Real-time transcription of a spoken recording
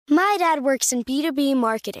My dad works in B2B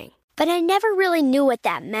marketing, but I never really knew what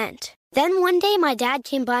that meant. Then one day, my dad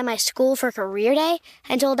came by my school for career day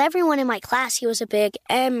and told everyone in my class he was a big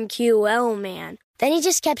MQL man. Then he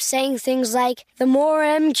just kept saying things like, the more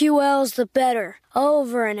MQLs, the better,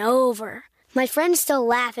 over and over. My friends still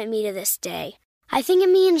laugh at me to this day. I think it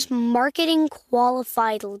means Marketing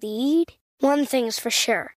Qualified Lead. One thing's for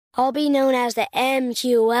sure, I'll be known as the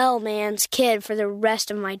MQL man's kid for the rest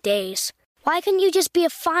of my days. Why couldn't you just be a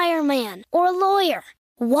fireman or a lawyer?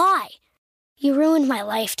 Why? You ruined my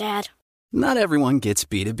life, Dad. Not everyone gets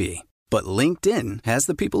B2B, but LinkedIn has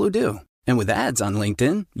the people who do. And with ads on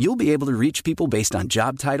LinkedIn, you'll be able to reach people based on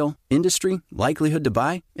job title, industry, likelihood to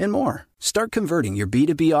buy, and more. Start converting your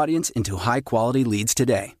B2B audience into high-quality leads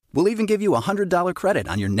today. We'll even give you a $100 credit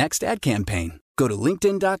on your next ad campaign. Go to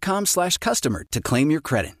linkedin.com/customer to claim your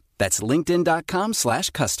credit. That's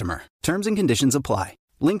linkedin.com/customer. Terms and conditions apply.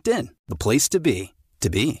 LinkedIn, the place to be, to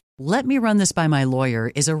be. "Let me run this by my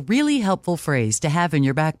lawyer" is a really helpful phrase to have in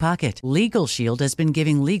your back pocket. Legal Shield has been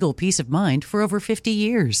giving legal peace of mind for over 50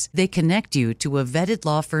 years. They connect you to a vetted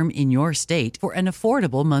law firm in your state for an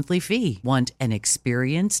affordable monthly fee. Want an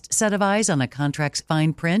experienced set of eyes on a contract's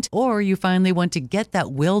fine print? Or you finally want to get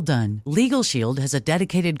that will done? Legal Shield has a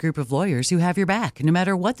dedicated group of lawyers who have your back, no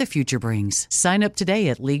matter what the future brings. Sign up today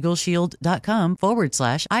at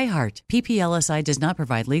LegalShield.com/iHeart. PPLSI does not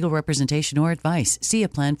provide legal representation or advice. See a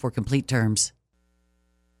plan for complete terms.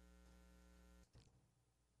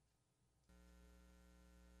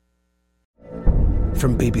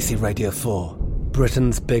 From BBC Radio 4,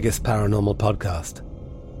 Britain's biggest paranormal podcast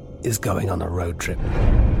is going on a road trip.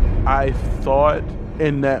 I thought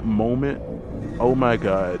in that moment, oh my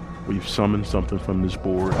God, we've summoned something from this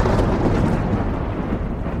board.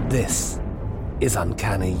 This is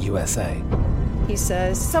Uncanny USA. He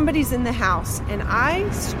says, somebody's in the house, and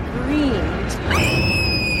I screamed.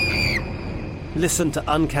 Listen to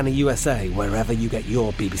Uncanny USA wherever you get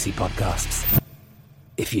your BBC podcasts,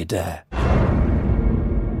 if you dare.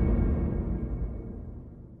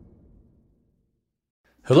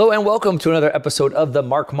 Hello and welcome to another episode of The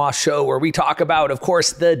Mark Moss Show, where we talk about, of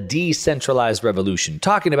course, the decentralized revolution,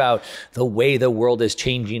 talking about the way the world is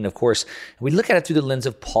changing. Of course, we look at it through the lens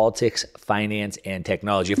of politics, finance, and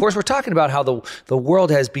technology. Of course, we're talking about how the world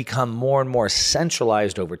has become more and more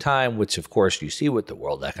centralized over time, which, of course, you see with the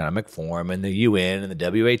World Economic Forum and the UN and the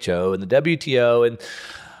WHO and the WTO and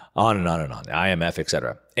on and on and on, the IMF, et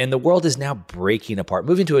cetera. And the world is now breaking apart,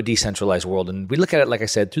 moving to a decentralized world. And we look at it, like I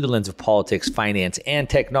said, through the lens of politics, finance, and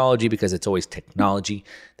technology, because it's always technology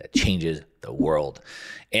that changes the world.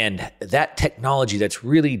 And that technology that's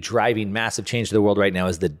really driving massive change to the world right now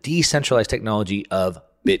is the decentralized technology of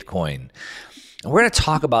Bitcoin. And we're going to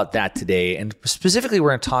talk about that today. And specifically, we're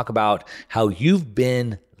going to talk about how you've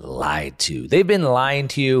been lied to. They've been lying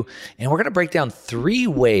to you. And we're going to break down 3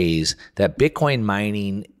 ways that Bitcoin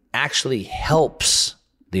mining actually helps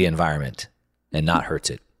the environment and not hurts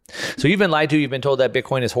it. So you've been lied to. You've been told that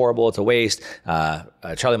Bitcoin is horrible. It's a waste.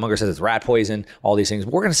 Charlie Munger says it's rat poison, all these things.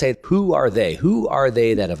 We're going to say, who are they? Who are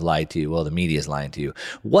they that have lied to you? Well, the media is lying to you.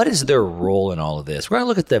 What is their role in all of this? We're going to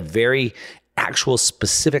look at the very actual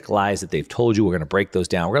specific lies that they've told you. We're going to break those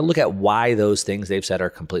down. We're going to look at why those things they've said are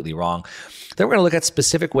completely wrong. Then we're going to look at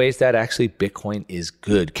specific ways that actually Bitcoin is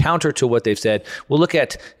good, counter to what they've said. We'll look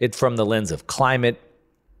at it from the lens of climate,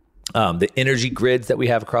 the energy grids that we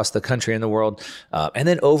have across the country and the world, and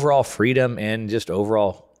then overall freedom and just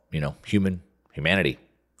overall, humanity,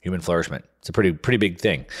 human flourishment. It's a pretty big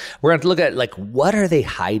thing. We're going to look at what are they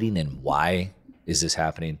hiding and why is this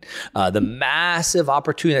happening? The massive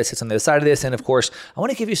opportunity that sits on the other side of this. And of course, I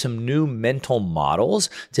want to give you some new mental models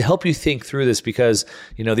to help you think through this because,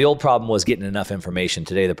 the old problem was getting enough information.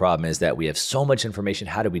 Today, the problem is that we have so much information.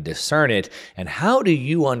 How do we discern it? And how do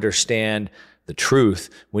you understand the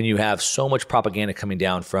truth when you have so much propaganda coming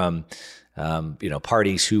down from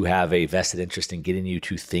parties who have a vested interest in getting you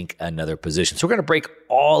to think another position. So we're going to break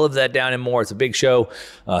all of that down and more. It's a big show,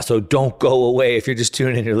 so don't go away. If you're just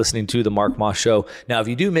tuning in, you're listening to The Mark Moss Show. Now, if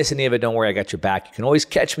you do miss any of it, don't worry, I got your back. You can always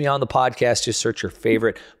catch me on the podcast. Just search your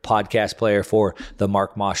favorite podcast player for The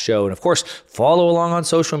Mark Moss Show. And of course, follow along on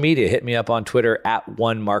social media. Hit me up on Twitter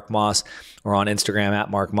 @1MarkMoss or on Instagram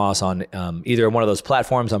 @MarkMoss on either one of those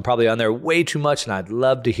platforms. I'm probably on there way too much, and I'd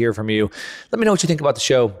love to hear from you. Let me know what you think about the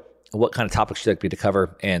show, what kind of topics you'd like me to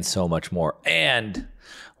cover, and so much more. And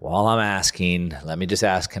while I'm asking, let me just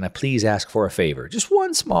ask, can I please ask for a favor? Just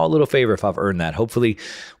one small little favor if I've earned that. Hopefully,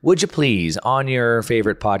 would you please, on your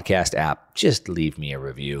favorite podcast app, just leave me a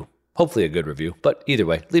review. Hopefully a good review, but either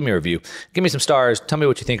way, leave me a review. Give me some stars. Tell me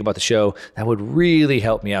what you think about the show. That would really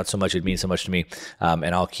help me out so much. It'd mean so much to me.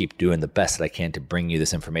 And I'll keep doing the best that I can to bring you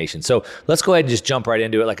this information. So let's go ahead and just jump right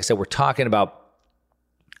into it. Like I said, we're talking about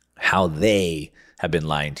how they have been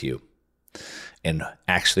lying to you and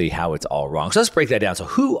actually how it's all wrong. So let's break that down. So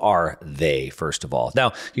who are they, first of all?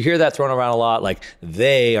 Now, you hear that thrown around a lot, like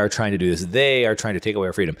they are trying to do this. They are trying to take away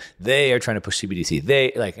our freedom. They are trying to push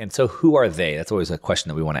CBDC. And so who are they? That's always a question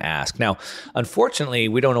that we want to ask. Now, unfortunately,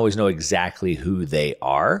 we don't always know exactly who they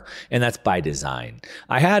are, and that's by design.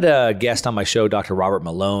 I had a guest on my show, Dr. Robert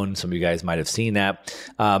Malone. Some of you guys might have seen that.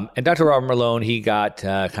 And Dr. Robert Malone, he got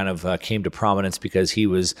came to prominence because he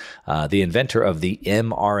was the inventor of the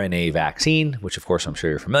mRNA vaccine, which of course I'm sure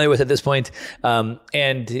you're familiar with at this point. And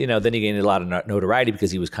then he gained a lot of notoriety because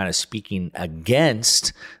he was kind of speaking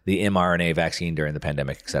against the mRNA vaccine during the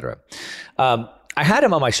pandemic, et cetera. I had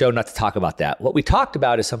him on my show not to talk about that. What we talked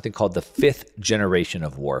about is something called the fifth generation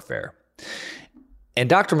of warfare. And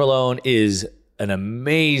Dr. Malone is an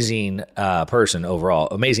amazing person overall,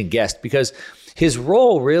 amazing guest, because his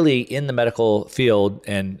role really in the medical field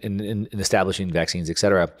and in establishing vaccines, et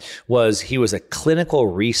cetera, was he was a clinical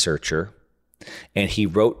researcher. And he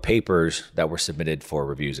wrote papers that were submitted for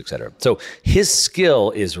reviews, et cetera. So his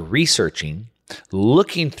skill is researching,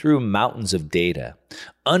 looking through mountains of data,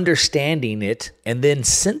 understanding it, and then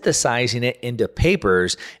synthesizing it into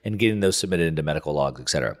papers and getting those submitted into medical logs, et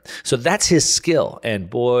cetera. So that's his skill. And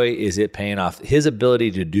boy, is it paying off. His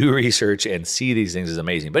ability to do research and see these things is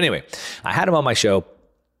amazing. But anyway, I had him on my show.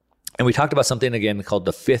 And we talked about something, again, called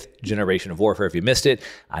the fifth generation of warfare. If you missed it,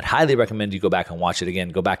 I'd highly recommend you go back and watch it again.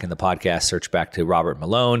 Go back in the podcast, search back to Robert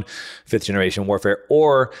Malone, fifth generation warfare,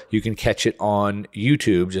 or you can catch it on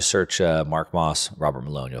YouTube. Just search Mark Moss, Robert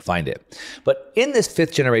Malone. You'll find it. But in this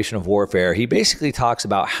fifth generation of warfare, he basically talks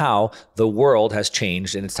about how the world has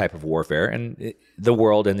changed in its type of warfare, and the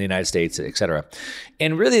world and the United States, et cetera.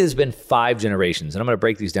 And really, there's been 5 generations. And I'm going to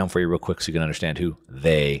break these down for you real quick so you can understand who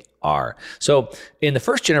they are. So in the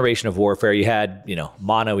first generation of warfare, you had,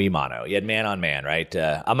 mano y mano. You had man on man, right?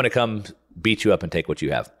 I'm going to come beat you up and take what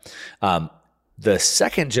you have. The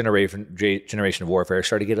second generation of warfare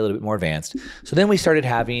started to get a little bit more advanced. So then we started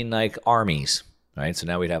having like armies. Right, so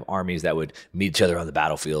now we'd have armies that would meet each other on the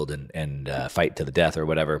battlefield and fight to the death or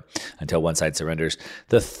whatever until one side surrenders.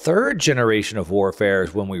 The third generation of warfare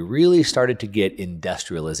is when we really started to get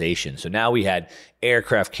industrialization. So now we had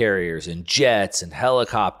aircraft carriers and jets and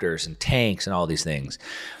helicopters and tanks and all these things.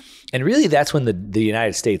 And really, that's when the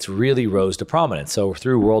United States really rose to prominence. So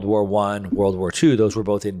through World War I, World War II, those were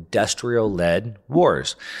both industrial-led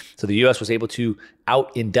wars. So the U.S. was able to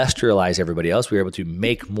out-industrialize everybody else. We were able to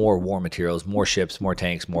make more war materials, more ships, more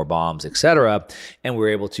tanks, more bombs, et cetera. And we were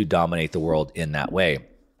able to dominate the world in that way.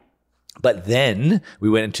 But then we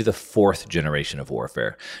went into the fourth generation of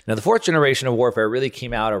warfare. Now, the fourth generation of warfare really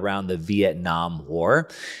came out around the Vietnam War.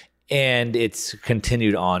 And it's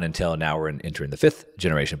continued on until now we're entering the fifth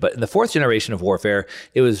generation. But in the fourth generation of warfare,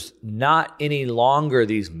 it was not any longer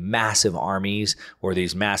these massive armies or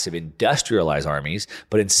these massive industrialized armies,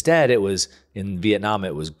 but instead it was, in Vietnam,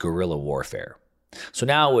 it was guerrilla warfare. So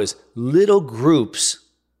now it was little groups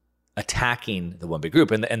attacking the one big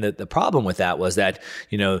group. And the problem with that was that,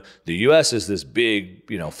 the U.S. is this big,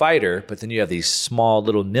 fighter, but then you have these small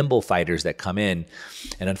little nimble fighters that come in.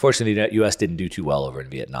 And unfortunately, the U.S. didn't do too well over in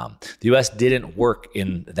Vietnam. The U.S. didn't work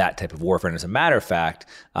in that type of warfare. And as a matter of fact,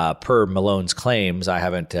 per Malone's claims, I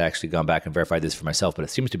haven't actually gone back and verified this for myself, but it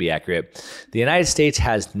seems to be accurate. The United States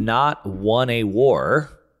has not won a war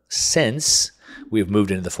since we've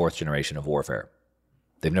moved into the fourth generation of warfare.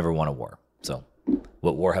 They've never won a war. So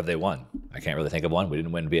what war have they won? I can't really think of one. We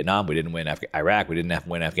didn't win Vietnam. We didn't win Iraq. We didn't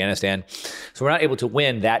win Afghanistan. So we're not able to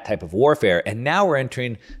win that type of warfare. And now we're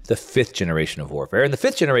entering the fifth generation of warfare. And the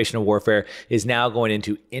fifth generation of warfare is now going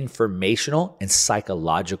into informational and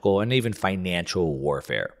psychological and even financial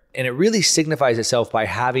warfare. And it really signifies itself by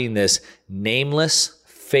having this nameless,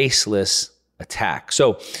 faceless attack.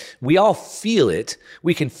 So we all feel it.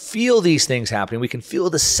 We can feel these things happening. We can feel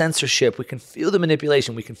the censorship. We can feel the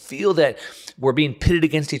manipulation. We can feel that we're being pitted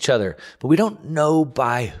against each other, but we don't know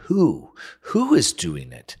by who. Who is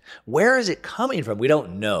doing it? Where is it coming from? We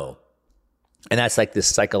don't know. And that's like this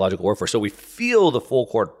psychological warfare. So we feel the full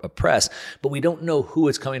court press, but we don't know who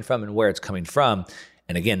it's coming from and where it's coming from.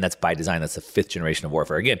 And again, that's by design. That's the fifth generation of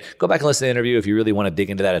warfare. Again, go back and listen to the interview if you really want to dig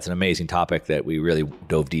into that. It's an amazing topic that we really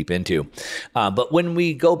dove deep into. But when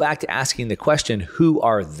we go back to asking the question, who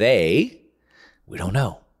are they? We don't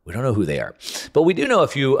know. We don't know who they are. But we do know a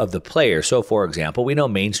few of the players. So, for example, we know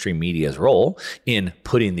mainstream media's role in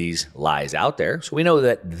putting these lies out there. So we know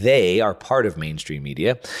that they are part of mainstream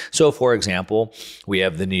media. So, for example, we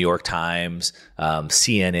have the New York Times,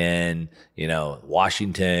 CNN,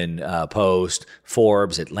 Washington Post,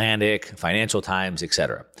 Forbes, Atlantic, Financial Times,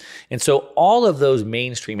 etc. And so all of those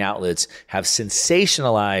mainstream outlets have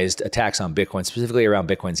sensationalized attacks on Bitcoin, specifically around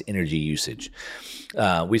Bitcoin's energy usage.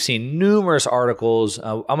 We've seen numerous articles.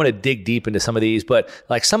 I'm going to dig deep into some of these, but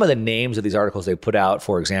like some of the names of these articles they put out,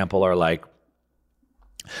 for example, are like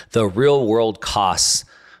the real world costs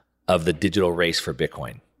of the digital race for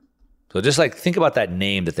Bitcoin. So just like think about that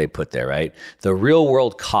name that they put there, right? The real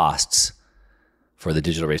world costs for the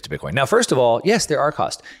digital race to Bitcoin. Now, first of all, yes, there are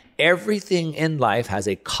costs. Everything in life has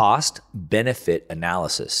a cost-benefit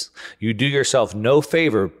analysis. You do yourself no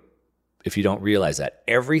favor if you don't realize that.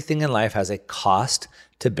 Everything in life has a cost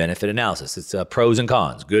to benefit analysis. It's pros and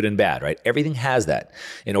cons, good and bad, right? Everything has that.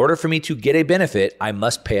 In order for me to get a benefit, I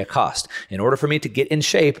must pay a cost. In order for me to get in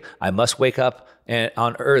shape, I must wake up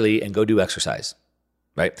on early and go do exercise,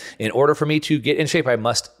 right? In order for me to get in shape, I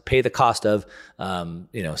must pay the cost of,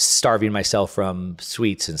 starving myself from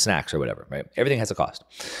sweets and snacks or whatever, right? Everything has a cost.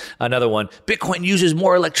 Another one, Bitcoin uses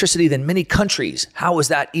more electricity than many countries. How is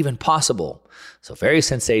that even possible? So very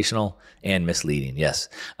sensational and misleading, yes.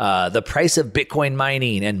 The price of Bitcoin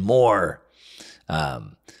mining and more.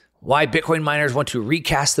 Why Bitcoin miners want to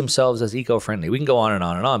recast themselves as eco-friendly. We can go on and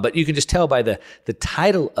on and on, but you can just tell by the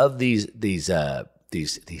title of these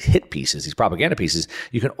hit pieces, these propaganda pieces,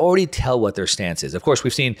 you can already tell what their stance is. Of course,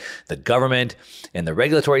 we've seen the government and the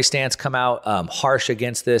regulatory stance come out harsh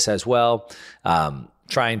against this as well.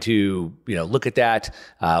 Trying to, look at that.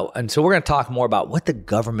 And so we're going to talk more about what the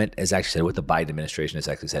government has actually said, what the Biden administration has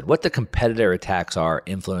actually said, what the competitor attacks are,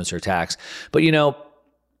 influencer attacks. But,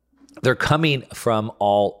 they're coming from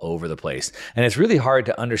all over the place. And it's really hard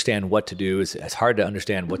to understand what to do. It's hard to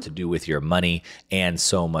understand what to do with your money and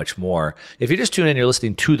so much more. If you just tune in, you're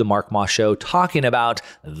listening to The Mark Moss Show, talking about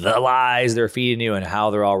the lies they're feeding you and how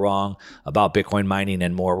they're all wrong about Bitcoin mining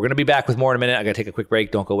and more. We're going to be back with more in a minute. I got to take a quick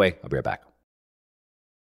break. Don't go away. I'll be right back.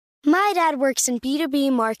 My dad works in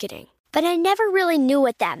B2B marketing, but I never really knew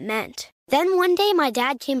what that meant. Then one day my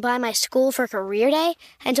dad came by my school for career day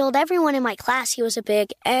and told everyone in my class he was a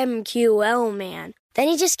big MQL man. Then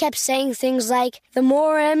he just kept saying things like, the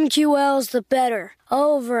more MQLs, the better,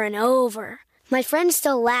 over and over. My friends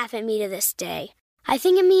still laugh at me to this day. I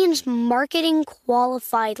think it means marketing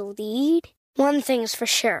qualified lead. One thing's for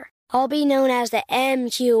sure, I'll be known as the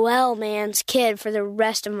MQL man's kid for the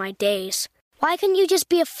rest of my days. Why couldn't you just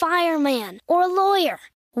be a fireman or a lawyer?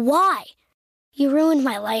 Why? You ruined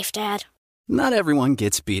my life, Dad. Not everyone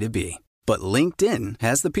gets B2B, but LinkedIn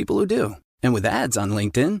has the people who do. And with ads on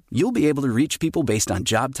LinkedIn, you'll be able to reach people based on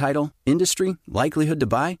job title, industry, likelihood to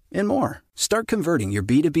buy, and more. Start converting your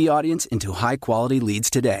B2B audience into high-quality leads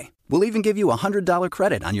today. We'll even give you a $100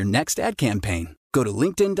 credit on your next ad campaign. Go to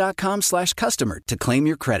linkedin.com/customer to claim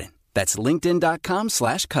your credit. That's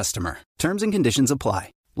linkedin.com/customer. Terms and conditions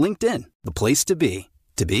apply. LinkedIn, the place to be,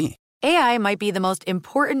 to be. AI might be the most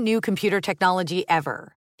important new computer technology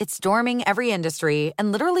ever. It's storming every industry,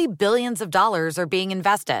 and literally billions of dollars are being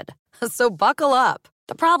invested. So buckle up.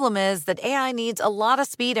 The problem is that AI needs a lot of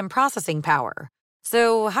speed and processing power.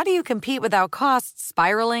 So how do you compete without costs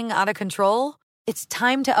spiraling out of control? It's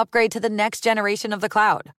time to upgrade to the next generation of the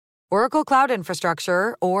cloud. Oracle Cloud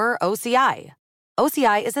Infrastructure, or OCI.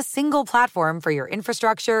 OCI is a single platform for your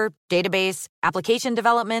infrastructure, database, application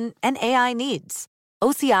development, and AI needs.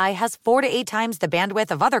 OCI has 4 to 8 times the bandwidth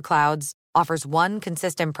of other clouds, offers one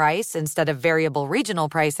consistent price instead of variable regional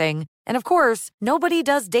pricing, and of course, nobody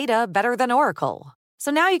does data better than Oracle.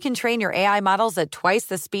 So now you can train your AI models at twice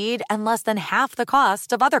the speed and less than half the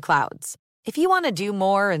cost of other clouds. If you want to do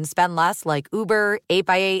more and spend less like Uber,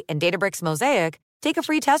 8x8, and Databricks Mosaic, take a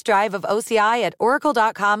free test drive of OCI at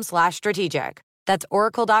oracle.com/strategic. That's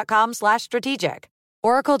oracle.com/strategic.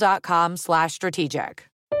 Oracle.com/strategic.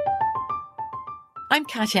 I'm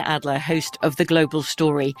Katya Adler, host of The Global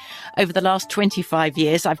Story. Over the last 25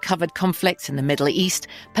 years, I've covered conflicts in the Middle East,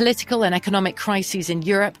 political and economic crises in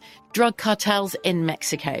Europe, drug cartels in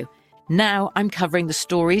Mexico. Now I'm covering the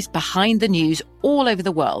stories behind the news all over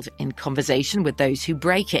the world in conversation with those who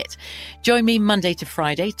break it. Join me Monday to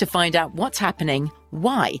Friday to find out what's happening,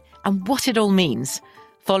 why, and what it all means.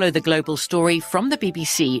 Follow The Global Story from the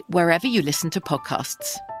BBC wherever you listen to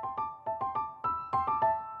podcasts.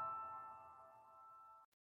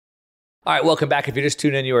 All right, welcome back. If you're just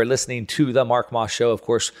tuning in, you are listening to The Mark Moss Show. Of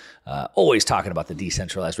course, always talking about the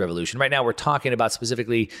decentralized revolution. Right now, we're talking about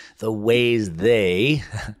specifically the ways they,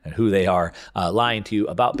 and who they are, lying to you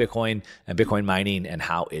about Bitcoin and Bitcoin mining and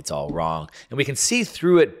how it's all wrong. And we can see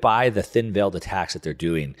through it by the thin-veiled attacks that they're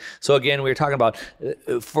doing. So again, we were talking about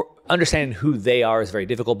for understanding who they are is very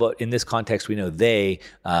difficult, but in this context, we know they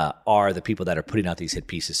are the people that are putting out these hit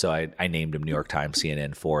pieces. So I named them New York Times,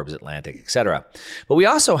 CNN, Forbes, Atlantic, etc. But we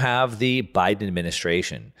also have the Biden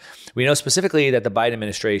administration. We know specifically that the Biden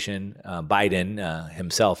administration, Biden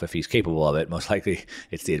himself, if he's capable of it, most likely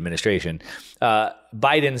it's the administration,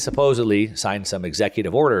 Biden supposedly signed some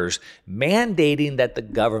executive orders mandating that the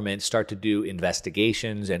government start to do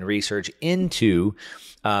investigations and research into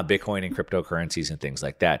Bitcoin and cryptocurrencies and things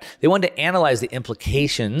like that. They wanted to analyze the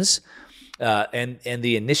implications and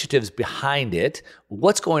the initiatives behind it.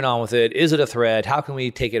 What's going on with it? Is it a threat? How can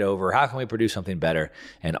we take it over? How can we produce something better?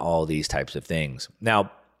 And all these types of things.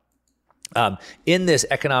 Now, in this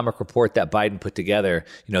economic report that Biden put together,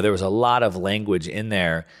 there was a lot of language in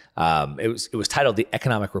there. It was titled The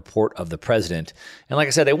Economic Report of the President. And like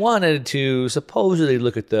I said, they wanted to supposedly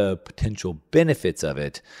look at the potential benefits of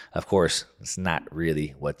it. Of course, it's not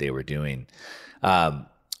really what they were doing. But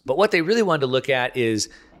what they really wanted to look at is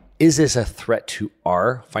this a threat to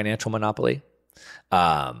our financial monopoly?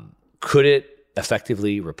 Could it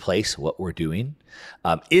effectively replace what we're doing?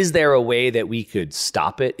 Is there a way that we could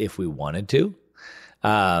stop it if we wanted to?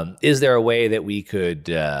 Is there a way that we could,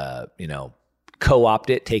 co-opt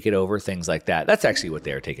it, take it over, things like that? That's actually what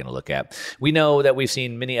they're taking a look at. We know that we've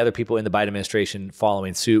seen many other people in the Biden administration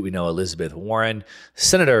following suit. We know Elizabeth Warren,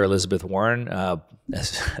 Senator Elizabeth Warren,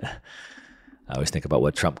 I always think about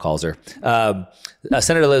what Trump calls her.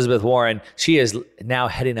 Senator Elizabeth Warren, she is now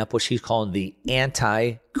heading up what she's calling the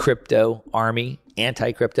anti-crypto army,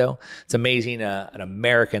 anti-crypto. It's amazing. An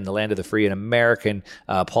American, the land of the free, an American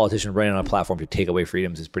politician running on a platform to take away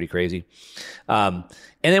freedoms is pretty crazy. And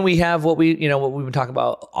then we have what we've been talking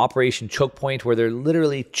about, Operation Choke Point, where they're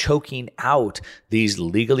literally choking out these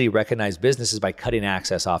legally recognized businesses by cutting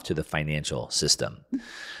access off to the financial system.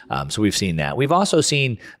 So we've seen that. We've also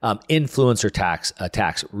seen influencer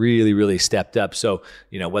attacks really, really stepped up. So,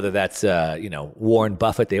 whether that's, Warren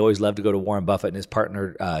Buffett, they always love to go to Warren Buffett and his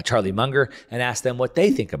partner, Charlie Munger, and ask them what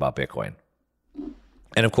they think about Bitcoin.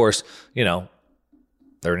 And of course,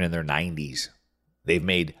 they're in their 90s. They've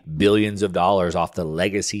made billions of dollars off the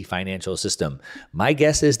legacy financial system. My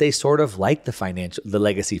guess is they sort of like the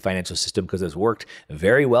legacy financial system because it's worked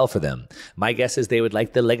very well for them. My guess is they would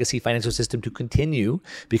like the legacy financial system to continue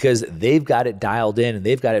because they've got it dialed in and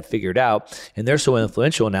they've got it figured out. And they're so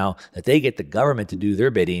influential now that they get the government to do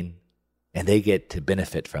their bidding and they get to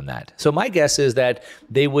benefit from that. So my guess is that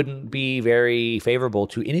they wouldn't be very favorable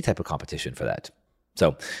to any type of competition for that.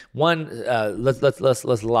 So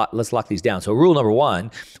let's lock these down. So rule number one,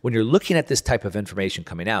 when you're looking at this type of information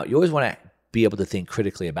coming out, you always want to be able to think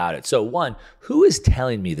critically about it. So one, who is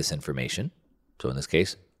telling me this information? So in this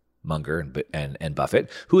case, Munger and Buffett.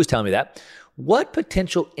 Who is telling me that? What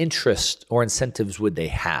potential interest or incentives would they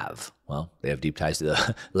have? Well, they have deep ties to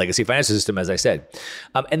the legacy financial system, as I said.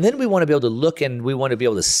 And then we want to be able to look and we want to be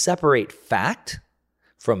able to separate fact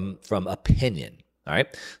from opinion. All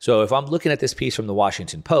right. So if I'm looking at this piece from the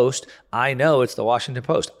Washington Post, I know it's the Washington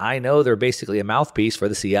Post. I know they're basically a mouthpiece for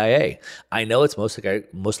the CIA. I know it's most likely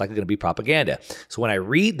going to be propaganda. So when I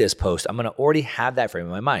read this post, I'm going to already have that frame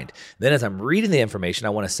in my mind. Then as I'm reading the information,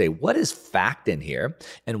 I want to say, what is fact in here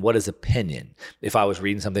and what is opinion? If I was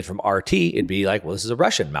reading something from RT, it'd be like, well, this is a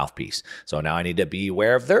Russian mouthpiece. So now I need to be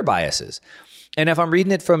aware of their biases. And if I'm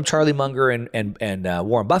reading it from Charlie Munger and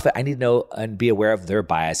Warren Buffett, I need to know and be aware of their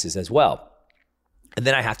biases as well. And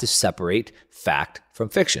then I have to separate fact from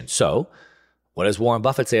fiction. So what does Warren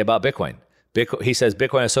Buffett say about Bitcoin? He says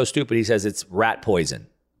Bitcoin is so stupid, he says it's rat poison.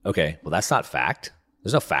 Okay, well, that's not fact.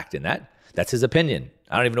 There's no fact in that. That's his opinion.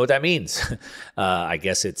 I don't even know what that means. I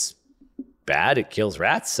guess it's bad. It kills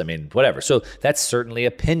rats. I mean, whatever. So that's certainly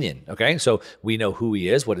opinion. Okay, so we know who he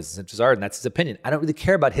is, what his incentives are, and that's his opinion. I don't really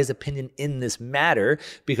care about his opinion in this matter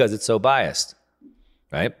because it's so biased.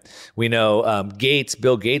 Right? We know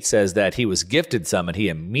Bill Gates says that he was gifted some and he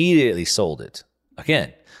immediately sold it.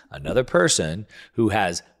 Again, another person who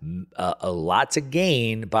has a lot to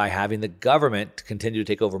gain by having the government continue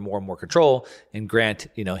to take over more and more control and grant,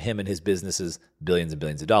 him and his businesses billions and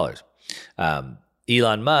billions of dollars.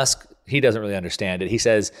 Elon Musk, he doesn't really understand it. He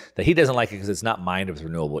says that he doesn't like it because it's not mined with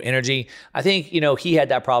renewable energy. I think, he had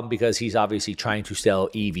that problem because he's obviously trying to sell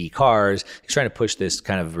EV cars. He's trying to push this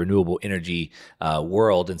kind of renewable energy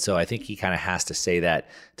world. And so I think he kind of has to say that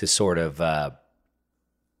to sort of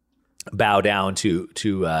bow down to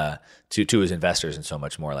his investors and so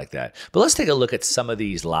much more like that. But let's take a look at some of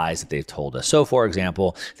these lies that they've told us. So, for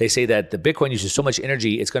example, they say that the Bitcoin uses so much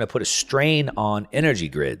energy, it's going to put a strain on energy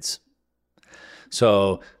grids.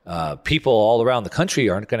 So people all around the country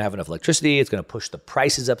aren't going to have enough electricity. It's going to push the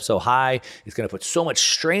prices up so high. It's going to put so much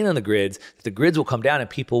strain on the grids that the grids will come down and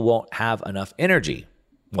people won't have enough energy.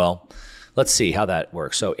 Well, let's see how that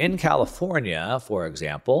works. So in California, for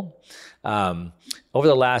example, over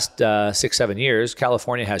the last 6-7 years,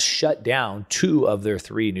 California has shut down 2 of their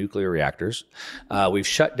 3 nuclear reactors. We've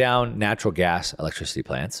shut down natural gas electricity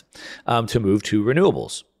plants to move to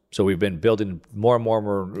renewables. So we've been building more and more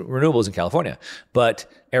renewables in California. But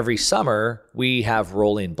every summer, we have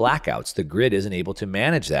rolling blackouts. The grid isn't able to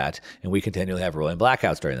manage that, and we continually have rolling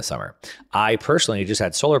blackouts during the summer. I personally just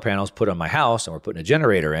had solar panels put on my house, and we're putting a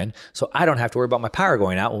generator in, so I don't have to worry about my power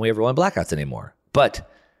going out when we have rolling blackouts anymore.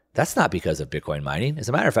 But that's not because of Bitcoin mining. As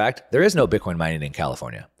a matter of fact, there is no Bitcoin mining in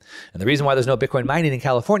California. And the reason why there's no Bitcoin mining in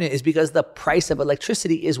California is because the price of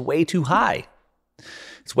electricity is way too high.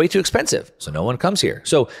 It's way too expensive, so no one comes here.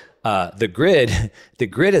 So the grid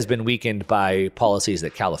has been weakened by policies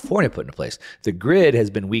that California put into place. The grid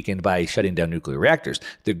has been weakened by shutting down nuclear reactors.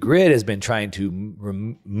 The grid has been trying to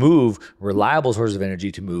remove reliable sources of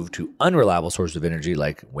energy to move to unreliable sources of energy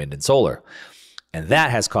like wind and solar. And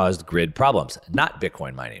that has caused grid problems, not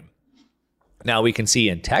Bitcoin mining. Now we can see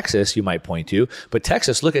in Texas, you might point to, but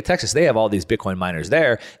Texas, look at Texas. They have all these Bitcoin miners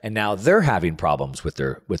there, and now they're having problems with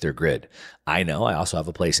their grid. I know. I also have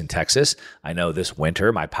a place in Texas. I know this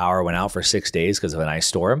winter my power went out for 6 days because of an ice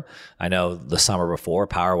storm. I know the summer before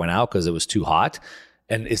power went out because it was too hot.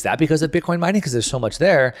 And is that because of Bitcoin mining? Because there's so much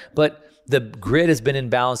there. But the grid has been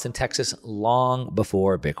imbalanced in Texas long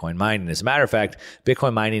before Bitcoin mining. As a matter of fact,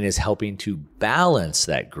 Bitcoin mining is helping to balance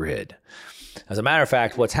that grid. As a matter of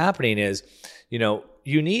fact, what's happening is,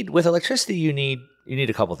 you need with electricity, you need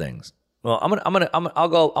a couple things. Well, I'm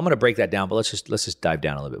gonna break that down, but let's just dive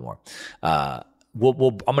down a little bit more. I'm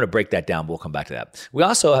gonna break that down. We'll come back to that. We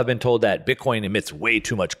also have been told that Bitcoin emits way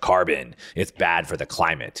too much carbon. It's bad for the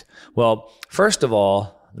climate. Well, first of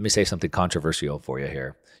all, let me say something controversial for you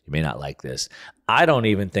here. You may not like this. I don't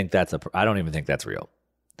even think that's real.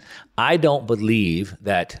 I don't believe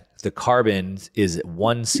that the carbon is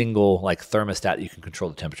one single thermostat you can control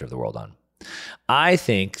the temperature of the world on. I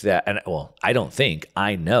think that,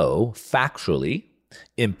 I know factually,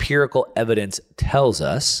 empirical evidence tells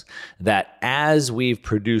us that as we've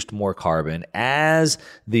produced more carbon, as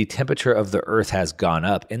the temperature of the earth has gone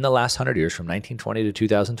up in the last 100 years, from 1920 to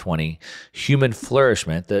 2020, human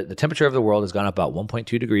flourishment, the temperature of the world has gone up about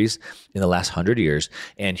 1.2 degrees in the last 100 years,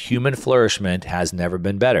 and human flourishment has never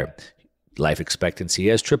been better. Life expectancy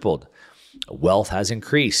has tripled. Wealth has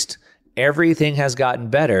increased. Everything has gotten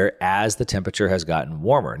better as the temperature has gotten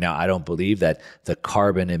warmer. Now, I don't believe that the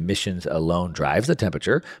carbon emissions alone drives the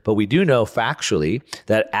temperature, but we do know factually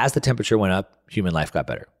that as the temperature went up, human life got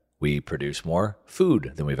better. We produce more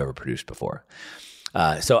food than we've ever produced before.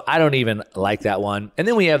 So I don't even like that one. And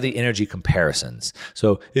then we have the energy comparisons.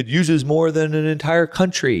 So it uses more than an entire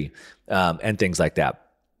country and things like that.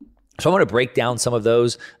 So I want to break down some of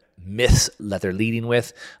those myths that they're leading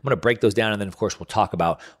with. I'm going to break those down, and then of course we'll talk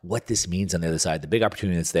about what this means on the other side, the big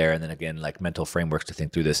opportunity that's there, and then again, mental frameworks to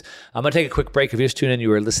think through this. I'm going to take a quick break. If you just tuned in,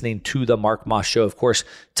 you are listening to the Mark Moss Show, of course,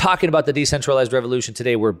 talking about the decentralized revolution.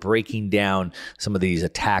 Today we're breaking down some of these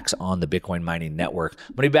attacks on the Bitcoin mining network.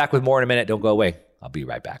 I'm going to be back with more in a minute. Don't go away. I'll be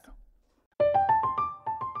right back.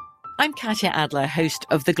 I'm Katya Adler, host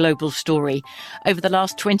of The Global Story. Over the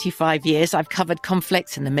last 25 years, I've covered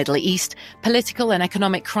conflicts in the Middle East, political and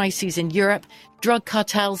economic crises in Europe, drug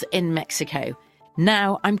cartels in Mexico.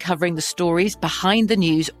 Now I'm covering the stories behind the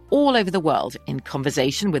news all over the world in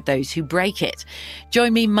conversation with those who break it.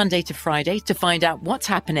 Join me Monday to Friday to find out what's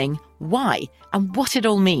happening, why, and what it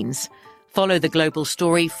all means. Follow The Global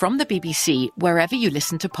Story from the BBC wherever you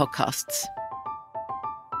listen to podcasts.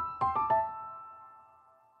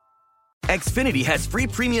 Xfinity has free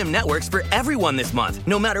premium networks for everyone this month,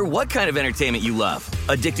 no matter what kind of entertainment you love.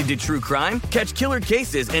 Addicted to true crime? Catch killer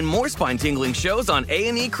cases and more spine-tingling shows on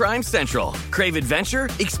A&E Crime Central. Crave adventure?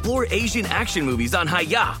 Explore Asian action movies on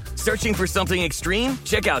Hi-YAH. Searching for something extreme?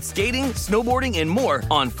 Check out skating, snowboarding, and more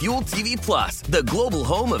on Fuel TV Plus, the global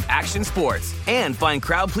home of action sports. And find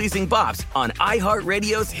crowd-pleasing bops on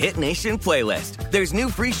iHeartRadio's Hit Nation playlist. There's new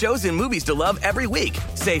free shows and movies to love every week.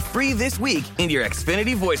 Say free this week in your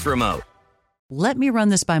Xfinity voice remote. "Let me run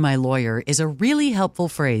this by my lawyer" is a really helpful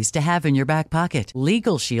phrase to have in your back pocket.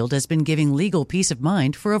 Legal Shield has been giving legal peace of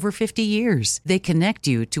mind for over 50 years. They connect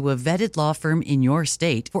you to a vetted law firm in your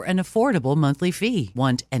state for an affordable monthly fee.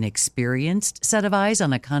 Want an experienced set of eyes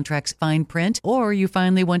on a contract's fine print? Or you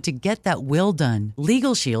finally want to get that will done?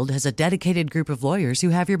 Legal Shield has a dedicated group of lawyers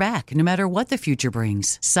who have your back, no matter what the future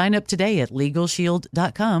brings. Sign up today at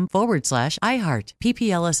LegalShield.com/iHeart.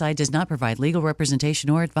 PPLSI does not provide legal representation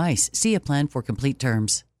or advice. See a plan for complete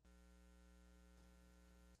terms.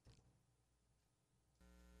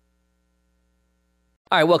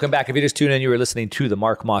 All right, welcome back. If you just tuned in, you were listening to The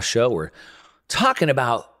Mark Moss Show. We're talking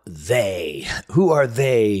about they. Who are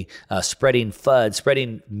they spreading FUD,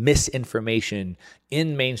 spreading misinformation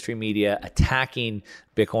in mainstream media, attacking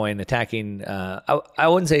Bitcoin, attacking, I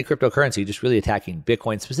wouldn't say cryptocurrency, just really attacking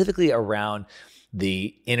Bitcoin, specifically around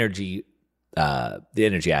the energy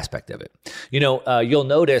aspect of it. You'll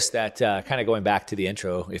notice that kind of going back to the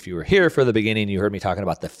intro, if you were here for the beginning, you heard me talking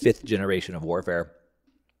about the 5th generation of warfare.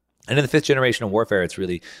 And in the 5th generation of warfare, it's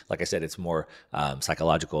really, like I said, it's more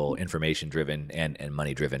psychological, information-driven, and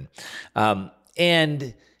money-driven.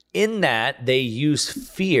 And in that, they use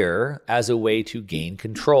fear as a way to gain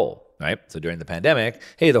control, right? So during the pandemic,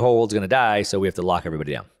 hey, the whole world's going to die, so we have to lock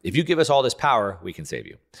everybody down. If you give us all this power, we can save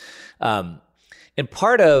you. And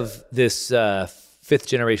part of this 5th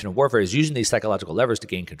generation of warfare is using these psychological levers to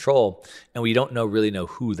gain control, and we don't really know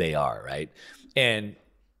who they are, right? And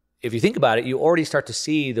if you think about it, you already start to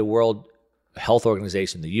see the World Health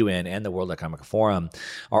Organization, the UN, and the World Economic Forum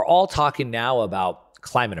are all talking now about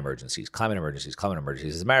climate emergencies. As a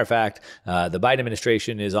matter of fact, the Biden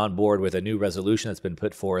administration is on board with a new resolution that's been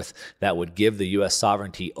put forth that would give the U.S.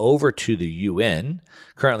 sovereignty over to the UN.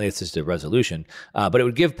 Currently, it's just a resolution, but it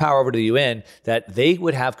would give power over to the UN that they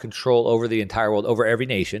would have control over the entire world, over every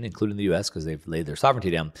nation, including the U.S., because they've laid their sovereignty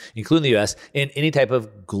down, including the U.S., in any type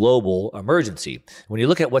of global emergency. When you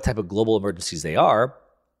look at what type of global emergencies they are,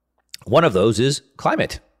 one of those is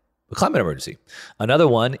climate emergency. Another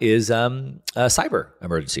one is a cyber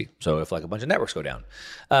emergency. So if like a bunch of networks go down.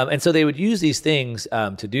 And so they would use these things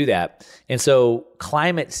to do that. And so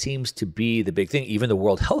climate seems to be the big thing. Even the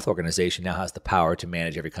World Health Organization now has the power to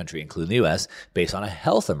manage every country, including the US, based on a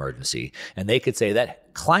health emergency. And they could say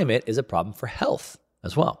that climate is a problem for health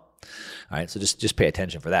as well. All right, so just pay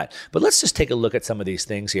attention for that. But let's just take a look at some of these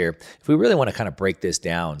things here if we really want to kind of break this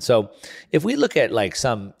down. So if we look at like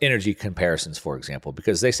some energy comparisons, for example,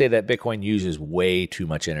 because they say that Bitcoin uses way too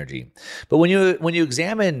much energy. But when you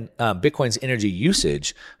examine Bitcoin's energy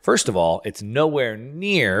usage, first of all, it's nowhere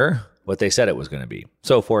near what they said it was going to be.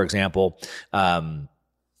 So for example,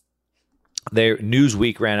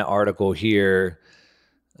 Newsweek ran an article here.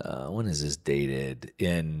 When is this dated?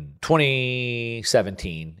 In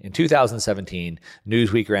 2017. In 2017,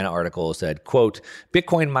 Newsweek ran an article that said, quote,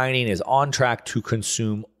 Bitcoin mining is on track to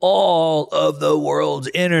consume all of the world's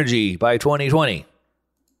energy by 2020.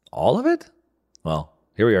 All of it? Well,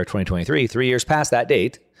 here we are, 2023, 3 years past that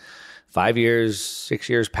date. 5 years, 6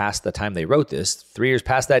 years past the time they wrote this, 3 years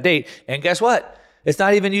past that date. And guess what? It's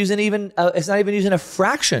not even using a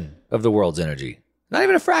fraction of the world's energy. Not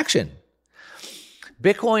even a fraction.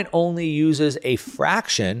 Bitcoin only uses a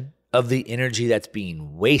fraction of the energy that's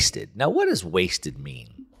being wasted. Now, what does wasted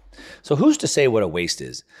mean? So who's to say what a waste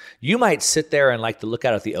is? You might sit there and like to look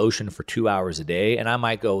out at the ocean for 2 hours a day, and I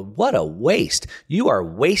might go, what a waste. You are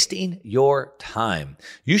wasting your time.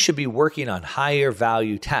 You should be working on higher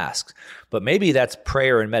value tasks. But maybe that's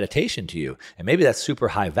prayer and meditation to you, and maybe that's super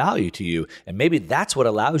high value to you, and maybe that's what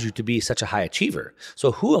allows you to be such a high achiever.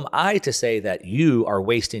 So who am I to say that you are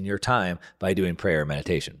wasting your time by doing prayer and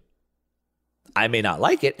meditation? I may not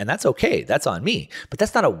like it, and that's okay. That's on me. But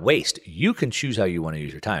that's not a waste. You can choose how you want to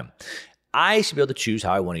use your time. I should be able to choose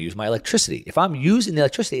how I want to use my electricity. If I'm using the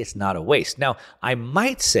electricity, it's not a waste. Now, I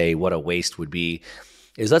might say what a waste would be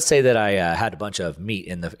is, let's say that I had a bunch of meat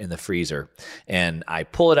in the freezer, and I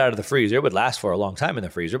pull it out of the freezer. It would last for a long time in the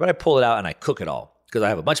freezer, but I pull it out and I cook it all because I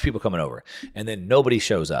have a bunch of people coming over, and then nobody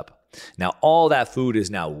shows up. Now, all that food is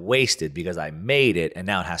now wasted because I made it, and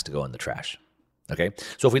now it has to go in the trash. Okay,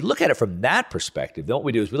 so if we look at it from that perspective, then what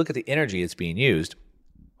we do is we look at the energy that's being used,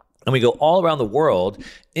 and we go all around the world.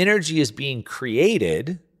 Energy is being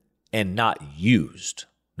created and not used.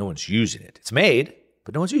 No one's using it. It's made,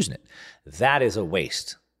 but no one's using it. That is a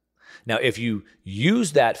waste. Now, if you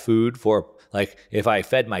use that food for, like, if I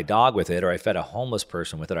fed my dog with it, or I fed a homeless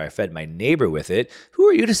person with it, or I fed my neighbor with it, who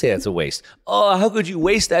are you to say that's a waste? Oh, how could you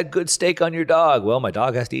waste that good steak on your dog? Well, my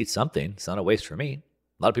dog has to eat something. It's not a waste for me.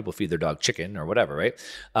 A lot of people feed their dog chicken or whatever, right?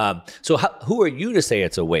 So who are you to say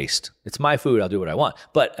it's a waste? It's my food. I'll do what I want.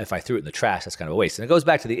 But if I threw it in the trash, that's kind of a waste. And it goes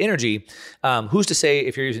back to the energy. Who's to say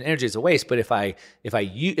if you're using energy, it's a waste? But if I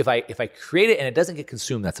create it and it doesn't get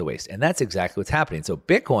consumed, that's a waste. And that's exactly what's happening. So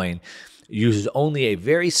Bitcoin uses only a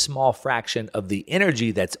very small fraction of the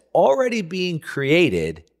energy that's already being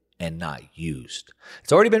created and not used.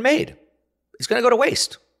 It's already been made. It's going to go to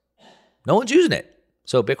waste. No one's using it.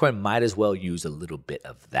 So Bitcoin might as well use a little bit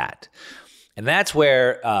of that. And that's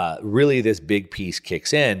where really this big piece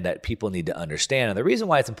kicks in that people need to understand. And the reason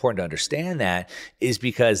why it's important to understand that is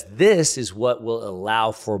because this is what will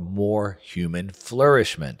allow for more human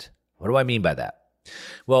flourishment. What do I mean by that?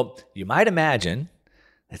 Well, you might imagine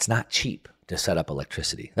it's not cheap to set up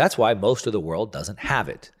electricity. That's why most of the world doesn't have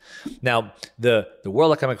it. Now, the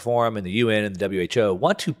World Economic Forum and the UN and the WHO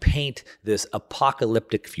want to paint this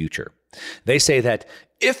apocalyptic future. They say that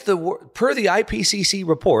if per the IPCC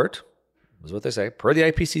report, is what they say, per the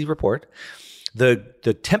IPCC report, the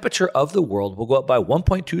temperature of the world will go up by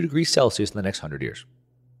 1.2 degrees Celsius in the next 100 years.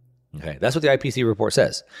 Okay, that's what the IPCC report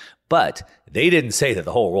says. But they didn't say that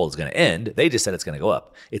the whole world is going to end. They just said it's going to go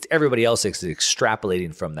up. It's everybody else is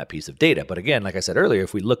extrapolating from that piece of data. But again, like I said earlier,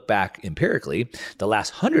 if we look back empirically, the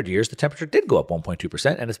last 100 years, the temperature did go up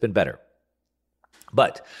 1.2%, and it's been better.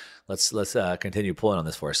 But let's continue pulling on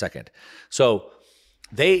this for a second. So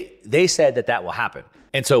they said that will happen.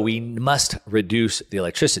 And so we must reduce the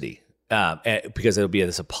electricity. Because it'll be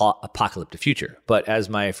this apocalyptic future. But as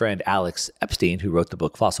my friend Alex Epstein, who wrote the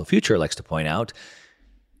book Fossil Future, likes to point out,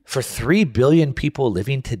 for 3 billion people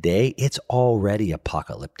living today, it's already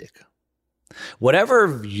apocalyptic.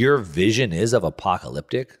 Whatever your vision is of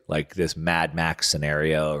apocalyptic, like this Mad Max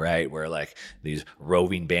scenario, right, where like these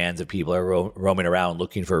roving bands of people are roaming around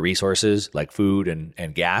looking for resources like food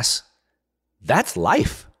and gas, that's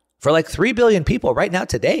life for like 3 billion people right now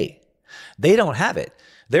today. They don't have it.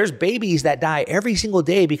 There's babies that die every single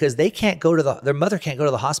day because they can't go to their mother can't go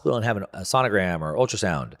to the hospital and have a sonogram or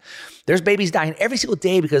ultrasound. There's babies dying every single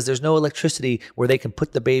day because there's no electricity where they can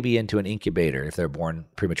put the baby into an incubator if they're born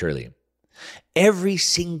prematurely. Every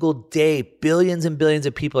single day, billions and billions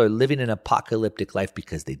of people are living an apocalyptic life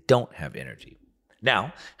because they don't have energy.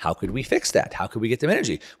 Now, how could we fix that? How could we get them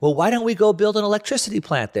energy? Well, why don't we go build an electricity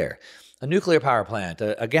plant there? A nuclear power plant,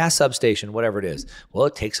 a gas substation, whatever it is. Well,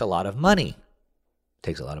 it takes a lot of money.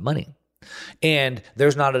 And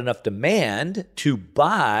there's not enough demand to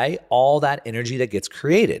buy all that energy that gets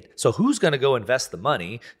created. So who's going to go invest the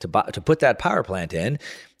money to put that power plant in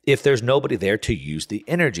if there's nobody there to use the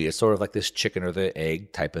energy? It's sort of like this chicken or the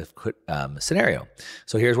egg type of scenario.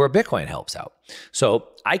 So here's where Bitcoin helps out. So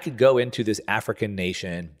I could go into this African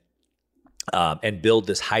nation and build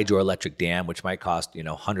this hydroelectric dam, which might cost,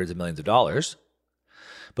 hundreds of millions of dollars.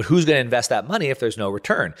 But who's going to invest that money if there's no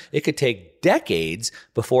return? It could take decades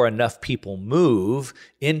before enough people move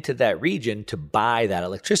into that region to buy that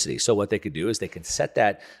electricity. So what they could do is they can set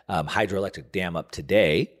that hydroelectric dam up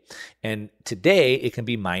today, and today it can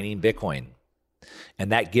be mining Bitcoin.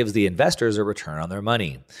 And that gives the investors a return on their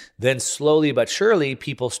money. Then slowly but surely,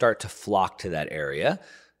 people start to flock to that area.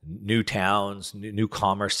 New towns, new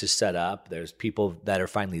commerce is set up. There's people that are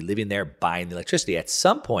finally living there buying the electricity. At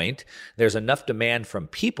some point, there's enough demand from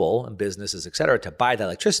people and businesses, et cetera, to buy the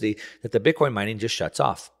electricity that the Bitcoin mining just shuts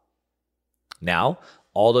off. Now,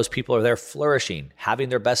 all those people are there flourishing, having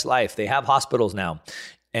their best life. They have hospitals now.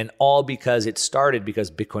 And all because it started because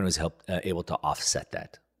Bitcoin was able to offset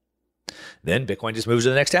that. Then Bitcoin just moves to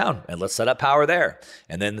the next town and let's set up power there.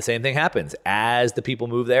 And then the same thing happens. As the people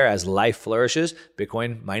move there, as life flourishes,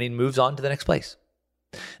 Bitcoin mining moves on to the next place.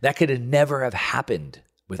 That could never have happened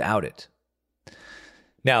without it.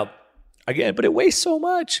 Now, again, but it wastes so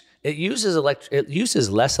much. It uses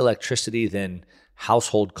less electricity than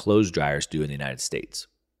household clothes dryers do in the United States.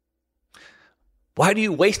 Why do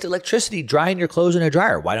you waste electricity drying your clothes in a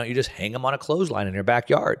dryer? Why don't you just hang them on a clothesline in your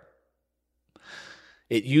backyard?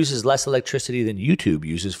 It uses less electricity than YouTube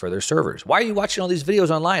uses for their servers. Why are you watching all these videos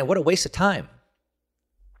online? What a waste of time.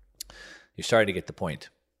 You're starting to get the point.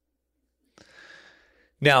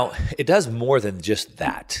 Now, it does more than just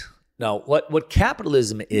that. Now, what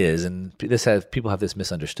capitalism is, and people have this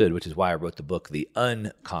misunderstood, which is why I wrote the book, The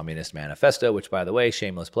Uncommunist Manifesto, which, by the way,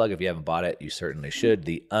 shameless plug, if you haven't bought it, you certainly should,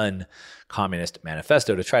 The Uncommunist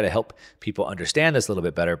Manifesto, to try to help people understand this a little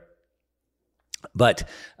bit better. But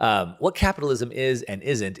what capitalism is and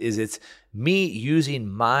isn't is it's me using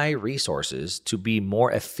my resources to be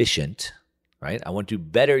more efficient, right? I want to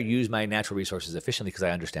better use my natural resources efficiently because I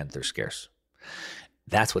understand that they're scarce.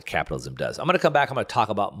 That's what capitalism does. I'm going to come back. I'm going to talk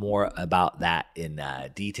about more about that in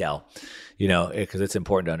detail, because it's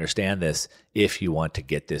important to understand this if you want to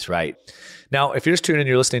get this right. Now, if you're just tuning in,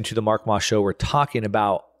 you're listening to the Mark Moss Show. We're talking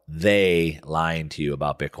about they lying to you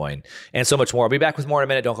about Bitcoin and so much more. I'll be back with more in a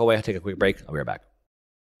minute. Don't go away. I'll take a quick break. I'll be right back.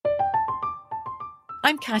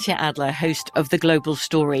 I'm Katya Adler, host of The Global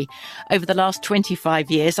Story. Over the last 25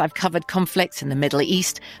 years, I've covered conflicts in the Middle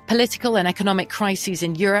East, political and economic crises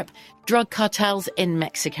in Europe, drug cartels in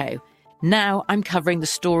Mexico. Now I'm covering the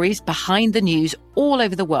stories behind the news all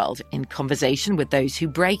over the world in conversation with those who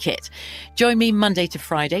break it. Join me Monday to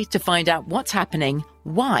Friday to find out what's happening,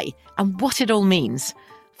 why, and what it all means.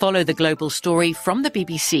 Follow The Global Story from the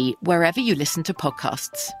BBC wherever you listen to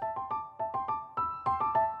podcasts.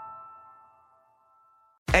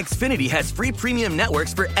 Xfinity has free premium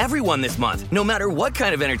networks for everyone this month, no matter what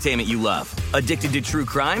kind of entertainment you love. Addicted to true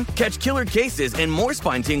crime? Catch killer cases and more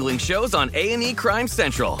spine-tingling shows on A&E Crime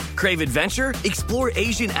Central. Crave adventure? Explore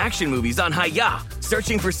Asian action movies on Hi-YAH.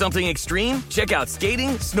 Searching for something extreme? Check out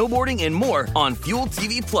skating, snowboarding, and more on Fuel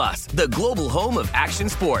TV Plus, the global home of action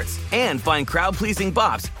sports. And find crowd-pleasing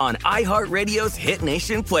bops on iHeartRadio's Hit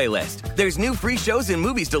Nation playlist. There's new free shows and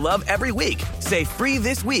movies to love every week. Say free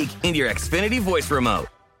this week in your Xfinity voice remote.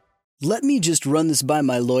 "Let me just run this by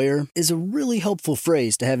my lawyer" is a really helpful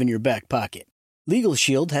phrase to have in your back pocket. Legal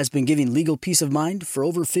Shield has been giving legal peace of mind for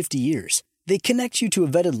over 50 years. They connect you to a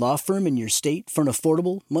vetted law firm in your state for an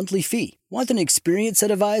affordable monthly fee. Want an experienced set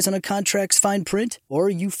of eyes on a contract's fine print? Or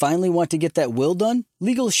you finally want to get that will done?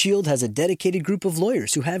 Legal Shield has a dedicated group of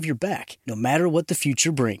lawyers who have your back, no matter what the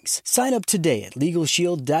future brings. Sign up today at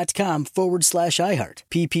LegalShield.com/iHeart.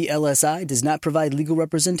 PPLSI does not provide legal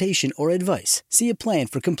representation or advice. See a plan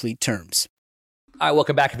for complete terms. All right,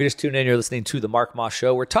 welcome back. If you're just tuning in, you're listening to The Mark Moss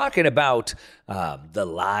Show. We're talking about the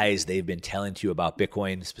lies they've been telling to you about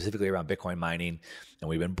Bitcoin, specifically around Bitcoin mining, and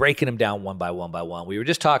we've been breaking them down one by one by one. We were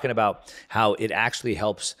just talking about how it actually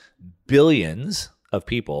helps billions of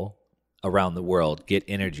people around the world get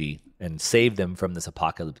energy and save them from this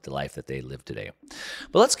apocalyptic life that they live today.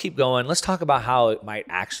 But let's keep going. Let's talk about how it might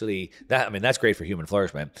actually, that's great for human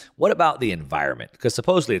flourishment. What about the environment? Because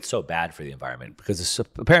supposedly it's so bad for the environment because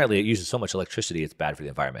apparently it uses so much electricity, it's bad for the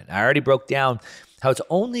environment. I already broke down how it's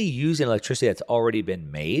only using electricity that's already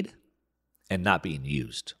been made and not being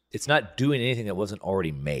used. It's not doing anything that wasn't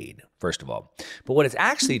already made, first of all. But what it's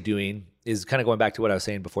actually doing is kind of going back to what I was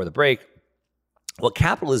saying before the break. What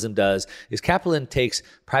capitalism does is capitalism takes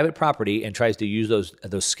private property and tries to use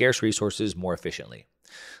those scarce resources more efficiently.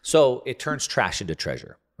 So it turns trash into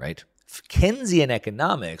treasure, right? Keynesian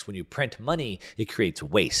economics, when you print money, it creates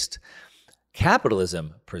waste.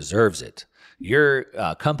 Capitalism preserves it. Your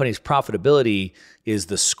company's profitability is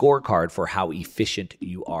the scorecard for how efficient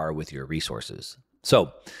you are with your resources.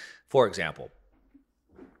 So, for example,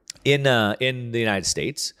 in the United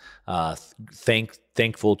States,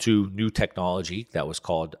 thankful to new technology that was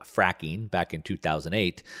called fracking back in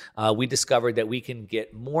 2008, we discovered that we can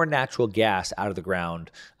get more natural gas out of the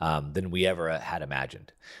ground than we ever had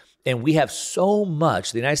imagined. And we have so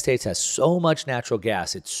much, the United States has so much natural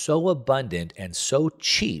gas, it's so abundant and so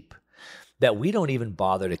cheap that we don't even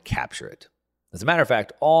bother to capture it. As a matter of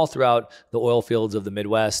fact, all throughout the oil fields of the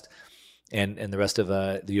Midwest and the rest of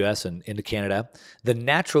the U.S. and into Canada, the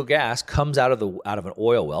natural gas comes out of an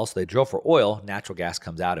oil well. So they drill for oil, natural gas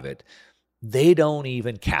comes out of it. They don't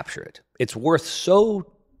even capture it. It's worth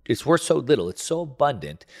so little. It's so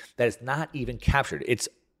abundant that it's not even captured. It's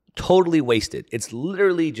totally wasted. It's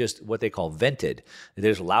literally just what they call vented. They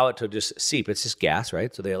just allow it to just seep. It's just gas,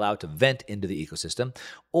 right? So they allow it to vent into the ecosystem,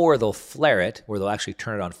 or they'll flare it, where they'll actually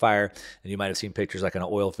turn it on fire. And you might have seen pictures like in an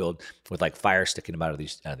oil field with like fire sticking them out of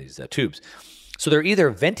these tubes. So they're either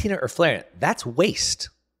venting it or flaring it. That's waste.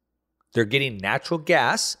 They're getting natural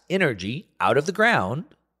gas energy out of the ground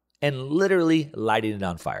and literally lighting it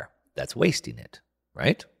on fire. That's wasting it,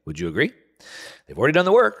 right? Would you agree? They've already done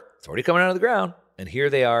the work. It's already coming out of the ground. And here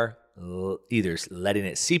they are either letting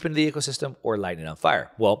it seep into the ecosystem or lighting it on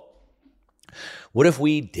fire. Well, what if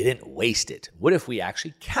we didn't waste it? What if we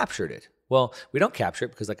actually captured it? Well, we don't capture it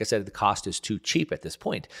because, like I said, the cost is too cheap at this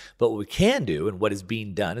point. But what we can do, and what is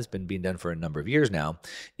being done, has been being done for a number of years now,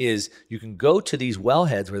 is you can go to these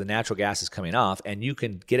wellheads where the natural gas is coming off, and you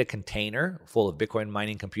can get a container full of Bitcoin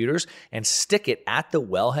mining computers and stick it at the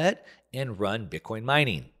wellhead and run Bitcoin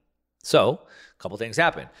mining. So a couple things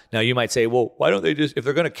happen. Now you might say, well, why don't they just, if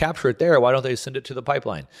they're going to capture it there, why don't they send it to the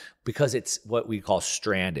pipeline? Because it's what we call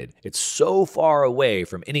stranded. It's so far away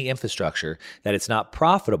from any infrastructure that it's not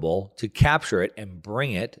profitable to capture it and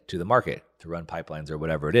bring it to the market to run pipelines or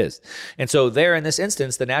whatever it is. And so there in this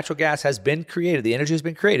instance, the natural gas has been created. The energy has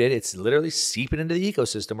been created. It's literally seeping into the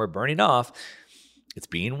ecosystem or burning off. It's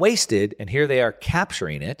being wasted. And here they are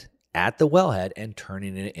capturing it at the wellhead and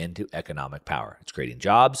turning it into economic power. It's creating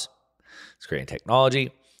jobs. It's creating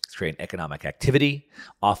technology. It's creating economic activity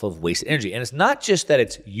off of wasted energy. And it's not just that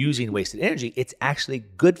it's using wasted energy, it's actually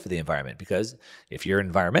good for the environment, because if you're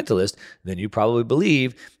an environmentalist, then you probably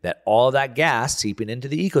believe that all of that gas seeping into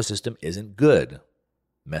the ecosystem isn't good.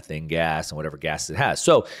 Methane gas and whatever gas it has.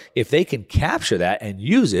 So if they can capture that and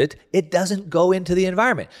use it, it doesn't go into the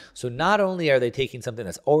environment. So not only are they taking something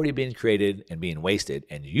that's already been created and being wasted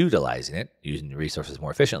and utilizing it, using the resources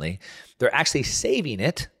more efficiently, they're actually saving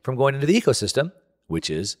it from going into the ecosystem,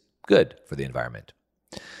 which is good for the environment.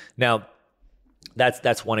 Now,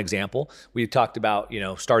 that's one example. We talked about,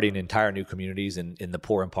 starting entire new communities in the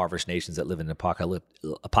poor, impoverished nations that live in an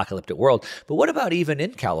apocalyptic world. But what about even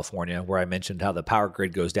in California, where I mentioned how the power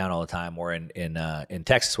grid goes down all the time, or in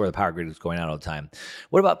Texas, where the power grid is going out all the time?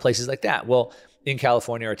 What about places like that? Well, in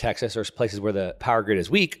California or Texas, or places where the power grid is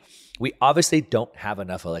weak, we obviously don't have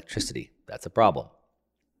enough electricity. That's a problem.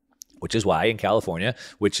 Which is why in California,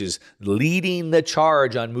 which is leading the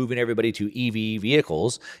charge on moving everybody to EV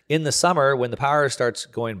vehicles, in the summer when the power starts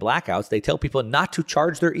going blackouts, they tell people not to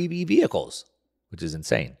charge their EV vehicles, which is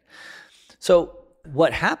insane. So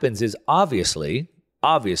what happens is obviously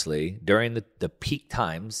during the peak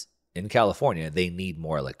times in California, they need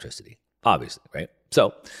more electricity, obviously, right?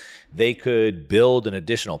 So they could build an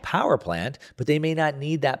additional power plant, but they may not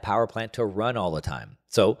need that power plant to run all the time.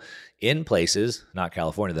 So in places, not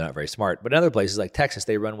California, they're not very smart, but in other places like Texas,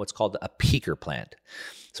 they run what's called a peaker plant.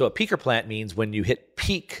 So a peaker plant means when you hit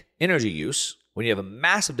peak energy use, when you have a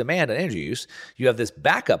massive demand on energy use, you have this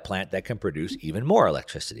backup plant that can produce even more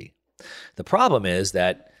electricity. The problem is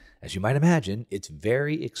that, as you might imagine, it's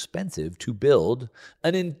very expensive to build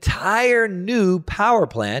an entire new power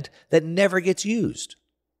plant that never gets used.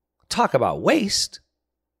 Talk about waste.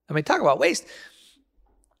 Talk about waste.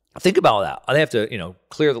 Think about that. They have to,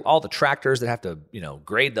 clear all the tractors that have to,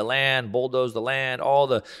 grade the land, bulldoze the land, all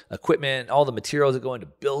the equipment, all the materials that go into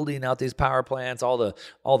building out these power plants, all the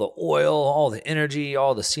oil, all the energy,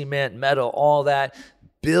 all the cement, metal, all that.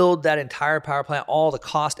 Build that entire power plant, all the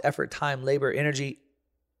cost, effort, time, labor, energy,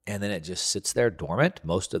 and then it just sits there dormant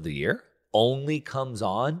most of the year, only comes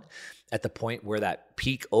on at the point where that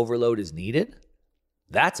peak overload is needed.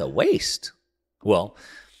 That's a waste. Well,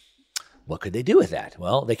 what could they do with that?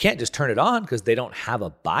 Well, they can't just turn it on because they don't have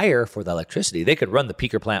a buyer for the electricity. They could run the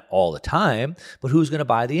peaker plant all the time, but who's going to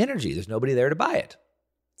buy the energy? There's nobody there to buy it.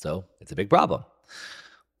 So it's a big problem.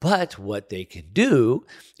 But what they can do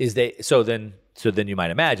is so then you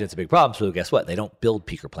might imagine it's a big problem. So guess what? They don't build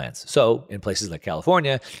peaker plants. So in places like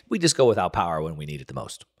California, we just go without power when we need it the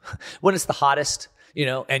most. When it's the hottest,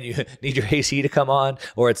 and you need your AC to come on,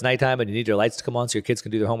 or it's nighttime and you need your lights to come on so your kids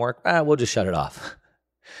can do their homework, we'll just shut it off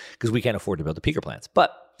because we can't afford to build the peaker plants.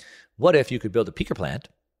 But what if you could build a peaker plant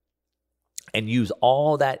and use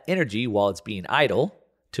all that energy while it's being idle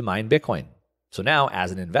to mine Bitcoin? So now,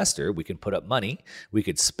 as an investor, we can put up money. We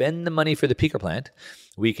could spend the money for the peaker plant.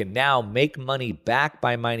 We can now make money back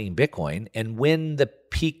by mining Bitcoin. And when the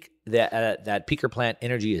that peaker plant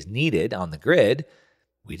energy is needed on the grid,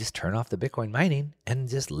 we just turn off the Bitcoin mining and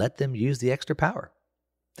just let them use the extra power.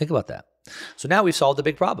 Think about that. So now we've solved the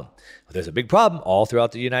big problem. There's a big problem all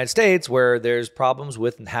throughout the United States where there's problems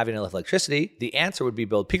with having enough electricity. The answer would be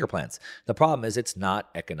build peaker plants. The problem is it's not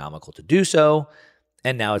economical to do so.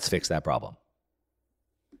 And now it's fixed that problem.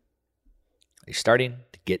 You're starting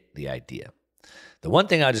to get the idea. The one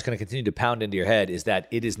thing I'm just going to continue to pound into your head is that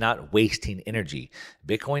it is not wasting energy.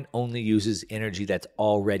 Bitcoin only uses energy that's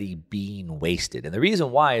already being wasted. And the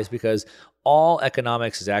reason why is because all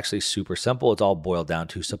economics is actually super simple. It's all boiled down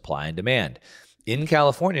to supply and demand. In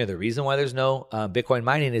California, the reason why there's no Bitcoin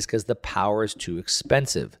mining is because the power is too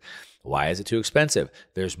expensive. Why is it too expensive?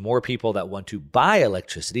 There's more people that want to buy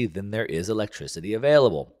electricity than there is electricity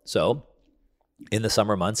available. So in the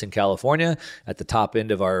summer months in California, at the top end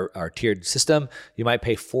of our tiered system, you might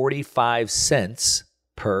pay 45 cents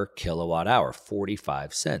per kilowatt hour,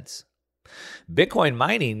 45 cents. Bitcoin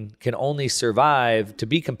mining can only survive. To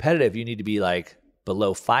be competitive, you need to be like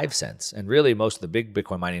below 5 cents. And really, most of the big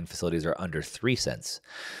Bitcoin mining facilities are under 3 cents.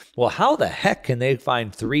 Well, how the heck can they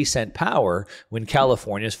find 3 cent power when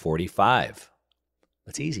California is 45?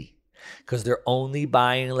 That's easy. because they're only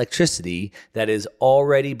buying electricity that is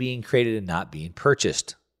already being created and not being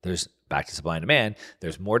purchased. There's back to supply and demand.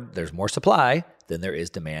 There's more supply than there is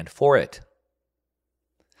demand for it.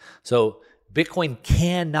 So Bitcoin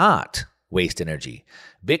cannot waste energy.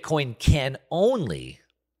 Bitcoin can only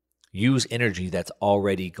use energy that's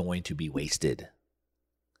already going to be wasted.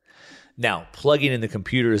 Now, plugging in the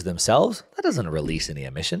computers themselves, that doesn't release any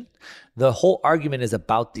emission. The whole argument is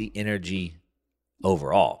about the energy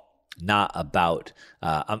overall, not about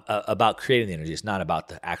creating the energy. It's not about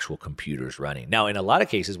the actual computers running. Now, in a lot of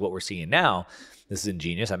cases, what we're seeing now, this is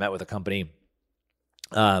ingenious. I met with a company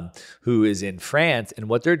who is in France, and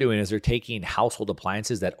what they're doing is they're taking household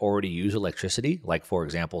appliances that already use electricity, like, for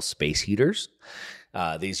example, space heaters.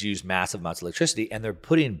 These use massive amounts of electricity, and they're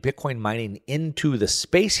putting Bitcoin mining into the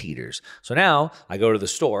space heaters. So now I go to the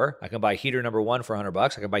store, I can buy heater number 1 for $100.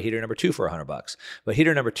 I can buy heater number 2 for $100. But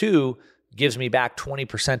heater number 2 gives me back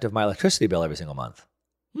 20% of my electricity bill every single month.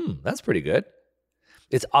 That's pretty good.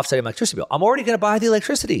 It's offsetting my electricity bill. I'm already going to buy the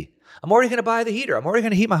electricity. I'm already going to buy the heater. I'm already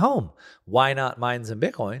going to heat my home. Why not mine some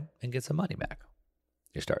Bitcoin and get some money back?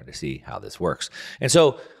 You're starting to see how this works. And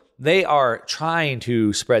so they are trying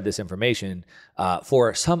to spread this information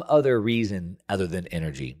for some other reason other than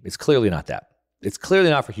energy. It's clearly not that. It's clearly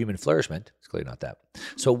not for human flourishment. It's clearly not that.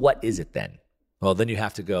 So what is it then? Well, then you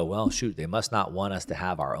have to go, well, shoot, they must not want us to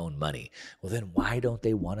have our own money. Well, then why don't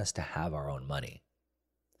they want us to have our own money?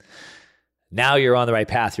 Now you're on the right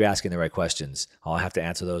path. You're asking the right questions. I'll have to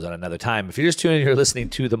answer those on another time. If you're just tuning in, you're listening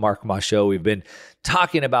to The Mark Moss Show. We've been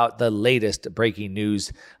talking about the latest breaking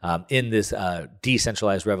news in this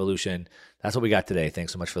decentralized revolution. That's what we got today.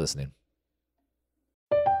 Thanks so much for listening.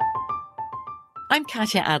 I'm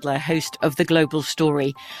Katya Adler, host of The Global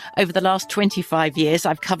Story. Over the last 25 years,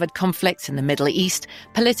 I've covered conflicts in the Middle East,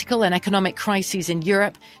 political and economic crises in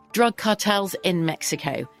Europe, drug cartels in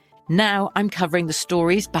Mexico. Now I'm covering the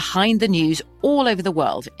stories behind the news all over the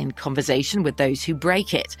world in conversation with those who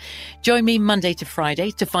break it. Join me Monday to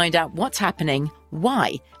Friday to find out what's happening,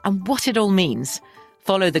 why, and what it all means.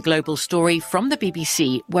 Follow The Global Story from the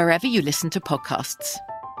BBC wherever you listen to podcasts.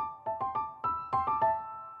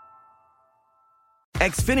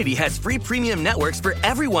 Xfinity has free premium networks for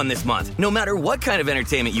everyone this month, no matter what kind of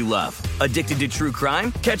entertainment you love. Addicted to true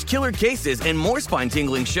crime? Catch killer cases and more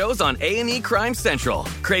spine-tingling shows on A&E Crime Central.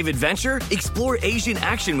 Crave adventure? Explore Asian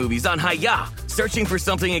action movies on Hi-YAH. Searching for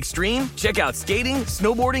something extreme? Check out skating,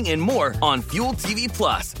 snowboarding, and more on Fuel TV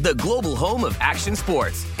Plus, the global home of action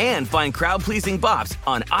sports. And find crowd-pleasing bops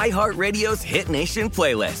on iHeartRadio's Hit Nation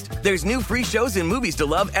playlist. There's new free shows and movies to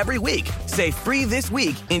love every week. Say free this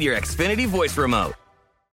week in your Xfinity voice remote.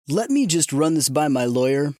 "Let me just run this by my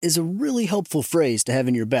lawyer" is a really helpful phrase to have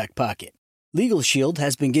in your back pocket. Legal Shield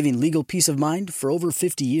has been giving legal peace of mind for over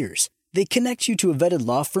 50 years. They connect you to a vetted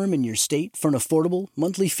law firm in your state for an affordable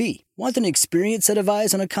monthly fee. Want an experienced set of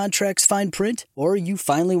eyes on a contract's fine print? Or you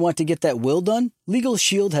finally want to get that will done? Legal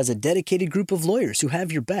Shield has a dedicated group of lawyers who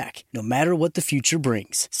have your back, no matter what the future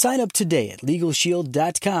brings. Sign up today at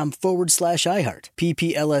LegalShield.com/iHeart.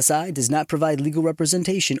 PPLSI does not provide legal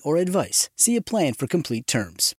representation or advice. See a plan for complete terms.